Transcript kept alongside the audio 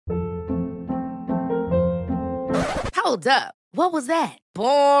Hold up. What was that?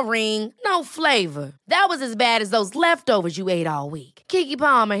 Boring. No flavor. That was as bad as those leftovers you ate all week. Keke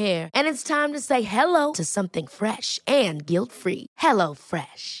Palmer here, and it's time to say hello to something fresh and guilt-free. Hello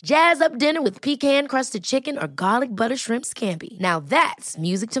Fresh. Jazz up dinner with pecan-crusted chicken or garlic butter shrimp scampi. Now that's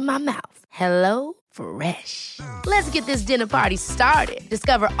music to my mouth. Hello Fresh. Let's get this dinner party started.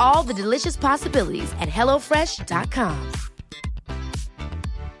 Discover all the delicious possibilities at hellofresh.com.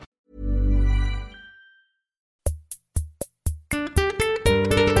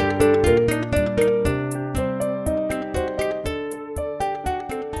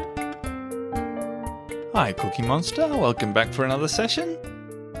 Hi, Cookie Monster. Welcome back for another session.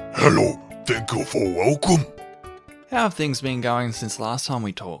 Hello, thank you for welcome. How have things been going since last time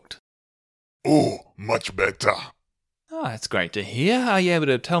we talked? Oh, much better. Oh, that's great to hear. Are you able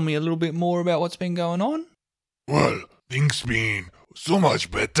to tell me a little bit more about what's been going on? Well, things been so much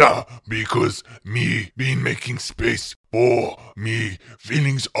better because me been making space for me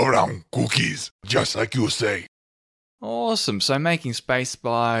feelings around cookies, just like you say. Awesome. So making space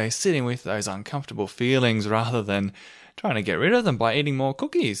by sitting with those uncomfortable feelings rather than trying to get rid of them by eating more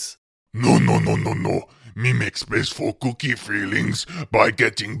cookies. No. Me make space for cookie feelings by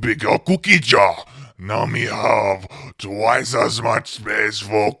getting bigger cookie jar. Now me have twice as much space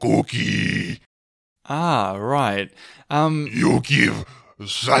for cookie. Ah, right. You give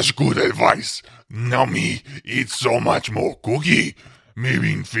such good advice. Now me eat so much more cookie. Me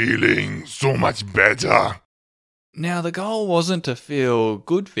been feeling so much better. Now, the goal wasn't to feel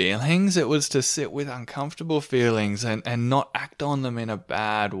good feelings, it was to sit with uncomfortable feelings and not act on them in a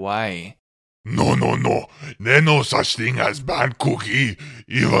bad way. No. There's no such thing as bad cookie.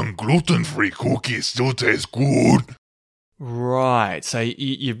 Even gluten-free cookies still taste good. Right, so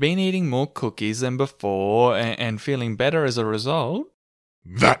you've been eating more cookies than before and feeling better as a result?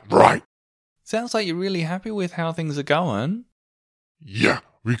 That right. Sounds like you're really happy with how things are going. Yeah,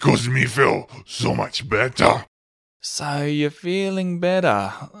 because me feel so much better. So you're feeling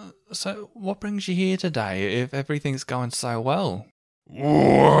better. So what brings you here today if everything's going so well?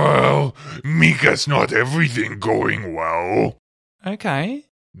 Well, me guess not everything going well. Okay.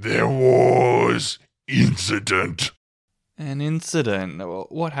 There was incident. An incident.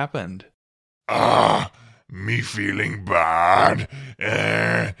 What happened? Me feeling bad.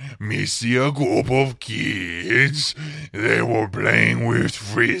 Me see a group of kids. They were playing with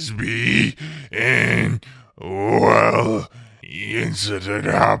frisbee and, well, incident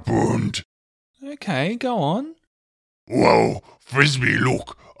happened. Okay, go on. Well, frisbee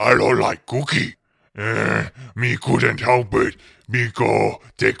look a lot like cookie. Me couldn't help it. Me go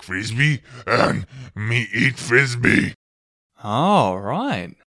take frisbee and me eat frisbee. Oh,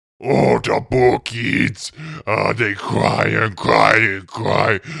 right. Oh, the poor kids. They cry and cry and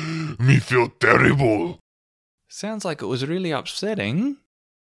cry. Me feel terrible. Sounds like it was really upsetting.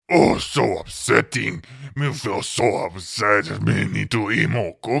 Oh, so upsetting. Me feel so upset. Me need to eat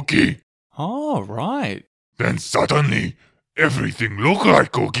more cookie. Oh, right. Then suddenly, everything look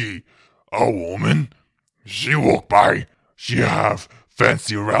like cookie. A woman, she walk by. She have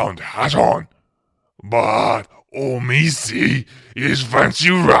fancy round hat on. But all me see is fancy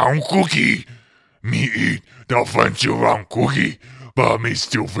round cookie. Me eat the fancy round cookie, but me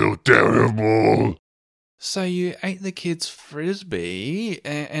still feel terrible. So you ate the kid's frisbee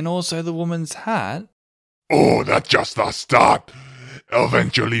and also the woman's hat? Oh, that's just the start.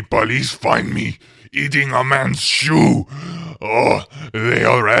 Eventually police find me eating a man's shoe. Oh, they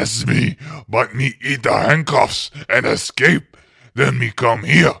arrest me, but me eat the handcuffs and escape. Then me come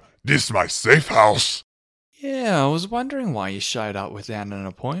here. This my safe house. Yeah, I was wondering why you showed up without an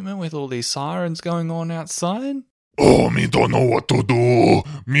appointment with all these sirens going on outside. Oh, me don't know what to do.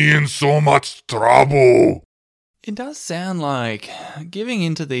 Me in so much trouble. It does sound like giving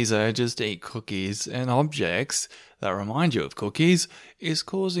into these urges to eat cookies and objects that remind you of cookies is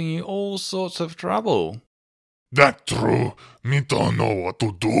causing you all sorts of trouble. That true. Me don't know what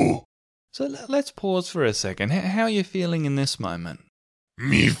to do. So let's pause for a second. How are you feeling in this moment?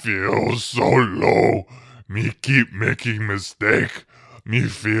 Me feel so low. Me keep making mistake. Me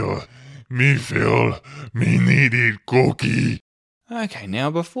feel me need eat cookie. Okay, now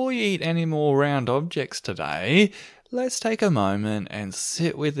before you eat any more round objects today, let's take a moment and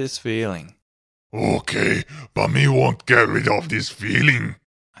sit with this feeling. Okay, but me won't get rid of this feeling.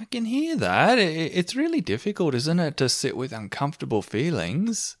 I can hear that. It's really difficult, isn't it, to sit with uncomfortable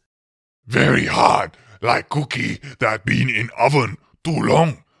feelings? Very hard, like cookie that been in oven too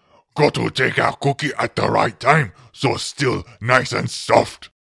long. Got to take out cookie at the right time, so still nice and soft.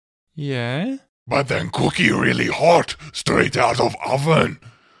 Yeah? But then cookie really hot, straight out of oven.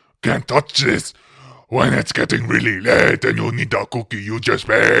 Can't touch this. When it's getting really late and you need a cookie you just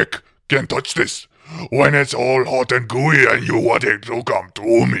bake, can't touch this. When it's all hot and gooey and you want it to come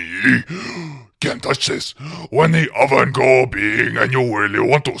to me, can't touch this. When the oven go bing and you really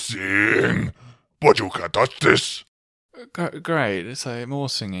want to sing, but you can't touch this. Great, so more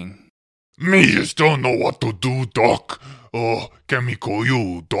singing. Me just don't know what to do, Doc. Can we call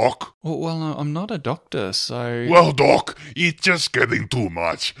you Doc? Well, no, I'm not a doctor, so... Well, Doc, it's just getting too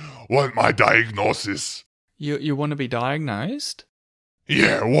much. What my diagnosis? You want to be diagnosed?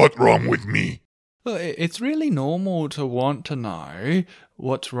 Yeah, what wrong with me? Well, it's really normal to want to know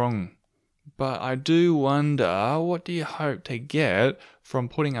what's wrong. But I do wonder, what do you hope to get from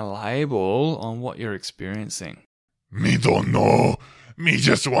putting a label on what you're experiencing? Me don't know. Me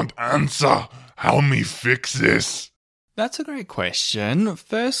just want answer. How me fix this? That's a great question.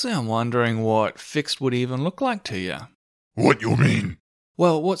 Firstly, I'm wondering what fixed would even look like to you. What you mean?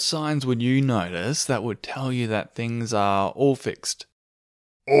 Well, what signs would you notice that would tell you that things are all fixed?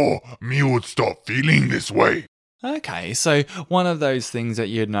 Oh, me would stop feeling this way. Okay, so one of those things that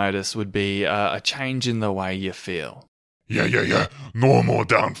you'd notice would be a change in the way you feel. Yeah. No more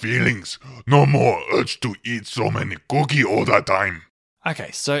down feelings. No more urge to eat so many cookie all the time.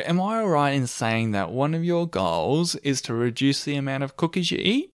 Okay, so am I right in saying that one of your goals is to reduce the amount of cookies you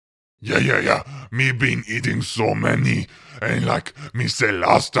eat? Yeah. Me been eating so many. And like me said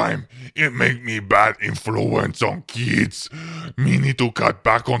last time, it make me bad influence on kids. Me need to cut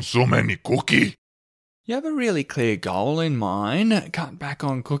back on so many cookie. You have a really clear goal in mind. Cut back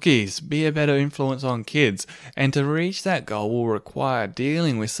on cookies, be a better influence on kids. And to reach that goal will require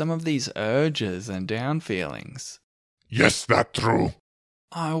dealing with some of these urges and down feelings. Yes, that's true.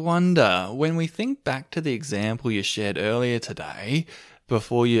 I wonder, when we think back to the example you shared earlier today,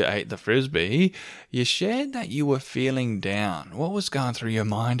 before you ate the Frisbee, you shared that you were feeling down. What was going through your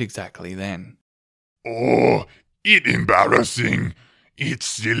mind exactly then? Oh, it's embarrassing. It's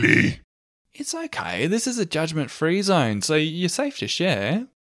silly. It's okay, this is a judgment-free zone, so you're safe to share.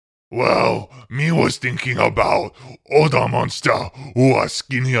 Well, me was thinking about other monster who are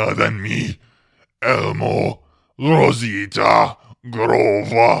skinnier than me. Elmo, Rosita,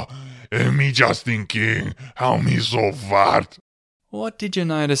 Grover, and me just thinking how me so fat. What did you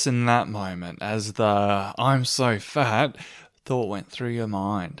notice in that moment as the "I'm so fat" thought went through your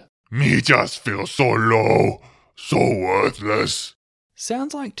mind? Me just feel so low, so worthless.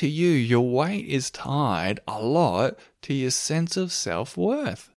 Sounds like to you your weight is tied a lot to your sense of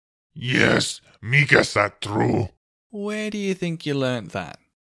self-worth. Yes, me guess that true. Where do you think you learnt that?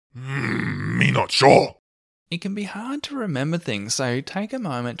 Me not sure. It can be hard to remember things, so take a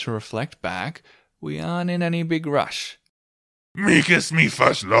moment to reflect back. We aren't in any big rush. Me guess me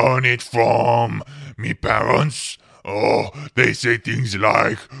first learn it from me parents. Oh, they say things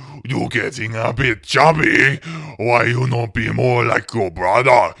like, you getting a bit chubby. Why you not be more like your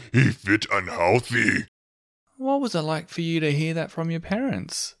brother? He fit and healthy. What was it like for you to hear that from your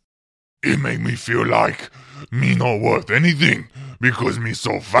parents? It made me feel like me not worth anything because me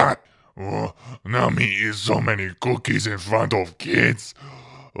so fat. Now me eat so many cookies in front of kids.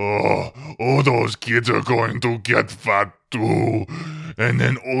 All those kids are going to get fat too. And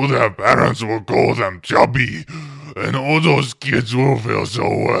then all their parents will call them chubby. And all those kids will feel so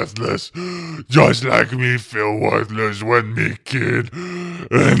worthless. Just like me feel worthless when me kid.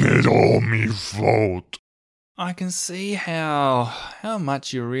 And it's all me fault. I can see how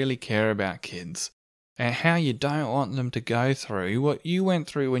much you really care about kids. And how you don't want them to go through what you went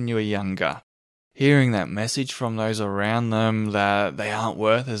through when you were younger. Hearing that message from those around them that they aren't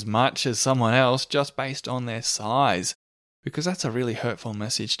worth as much as someone else just based on their size. Because that's a really hurtful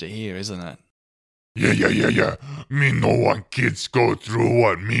message to hear, isn't it? Yeah. Me no want kids go through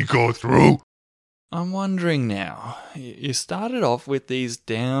what me go through. I'm wondering now, you started off with these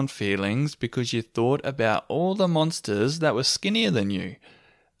down feelings because you thought about all the monsters that were skinnier than you.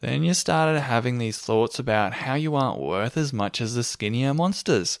 Then you started having these thoughts about how you aren't worth as much as the skinnier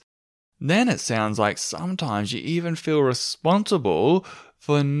monsters. Then it sounds like sometimes you even feel responsible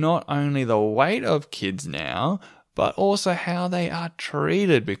for not only the weight of kids now, but also how they are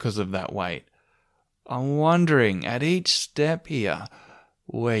treated because of that weight. I'm wondering, at each step here,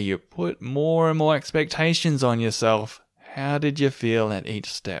 where you put more and more expectations on yourself, how did you feel at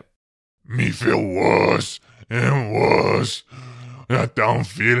each step? Me feel worse and worse. That down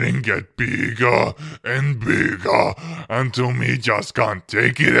feeling get bigger and bigger until me just can't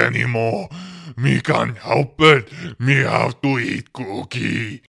take it anymore. Me can't help it. Me have to eat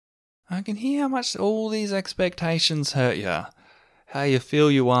cookie. I can hear how much all these expectations hurt you. How you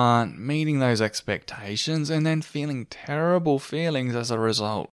feel you aren't meeting those expectations and then feeling terrible feelings as a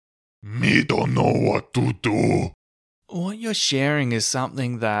result. Me don't know what to do. What you're sharing is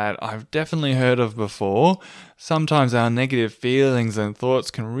something that I've definitely heard of before. Sometimes our negative feelings and thoughts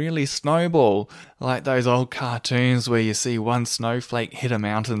can really snowball, like those old cartoons where you see one snowflake hit a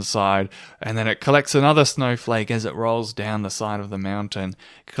mountainside and then it collects another snowflake as it rolls down the side of the mountain,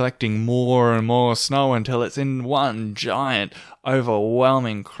 collecting more and more snow until it's in one giant,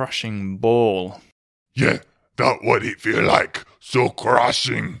 overwhelming, crushing ball. Yeah, that what it feel like. So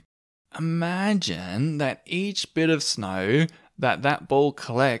crushing. Imagine that each bit of snow that ball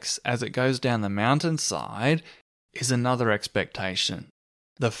collects as it goes down the mountainside is another expectation.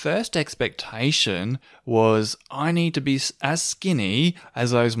 The first expectation was, I need to be as skinny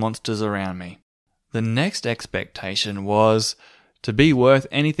as those monsters around me. The next expectation was, to be worth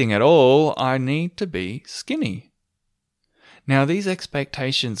anything at all, I need to be skinny. Now these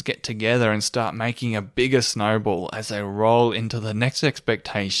expectations get together and start making a bigger snowball as they roll into the next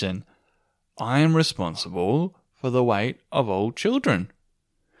expectation. I am responsible for the weight of all children.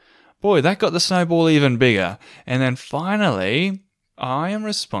 Boy, that got the snowball even bigger. And then finally, I am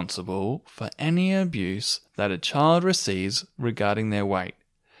responsible for any abuse that a child receives regarding their weight.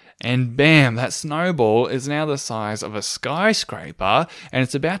 And bam, that snowball is now the size of a skyscraper and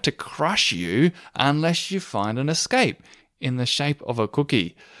it's about to crush you unless you find an escape in the shape of a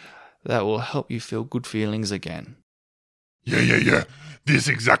cookie that will help you feel good feelings again. Yeah. This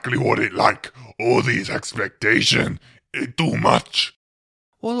exactly what it like. All these expectation. It too much.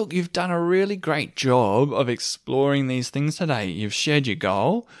 Well, look, you've done a really great job of exploring these things today. You've shared your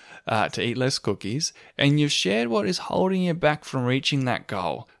goal to eat less cookies, and you've shared what is holding you back from reaching that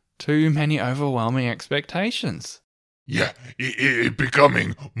goal. Too many overwhelming expectations. Yeah, it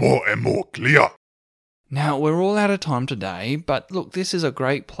becoming more and more clear. Now, we're all out of time today, but look, this is a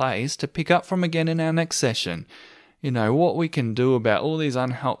great place to pick up from again in our next session. You know, what we can do about all these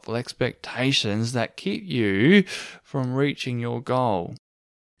unhelpful expectations that keep you from reaching your goal.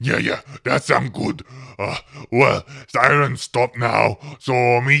 Yeah, that sound good. Well, siren stop now,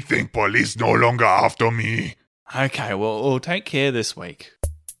 so me think police no longer after me. Okay, well, we'll take care this week.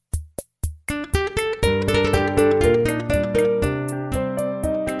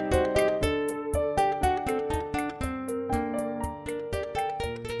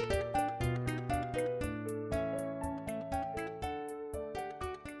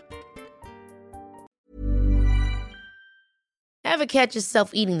 Ever catch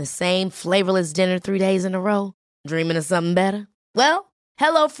yourself eating the same flavorless dinner 3 days in a row? Dreaming of something better? Well,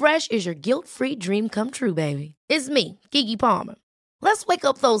 HelloFresh is your guilt-free dream come true, baby. It's me, Keke Palmer. Let's wake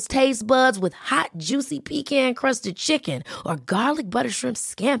up those taste buds with hot, juicy pecan-crusted chicken or garlic butter shrimp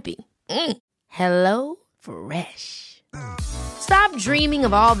scampi. Hello Fresh. Stop dreaming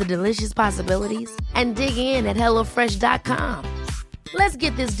of all the delicious possibilities and dig in at HelloFresh.com. Let's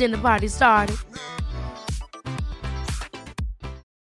get this dinner party started.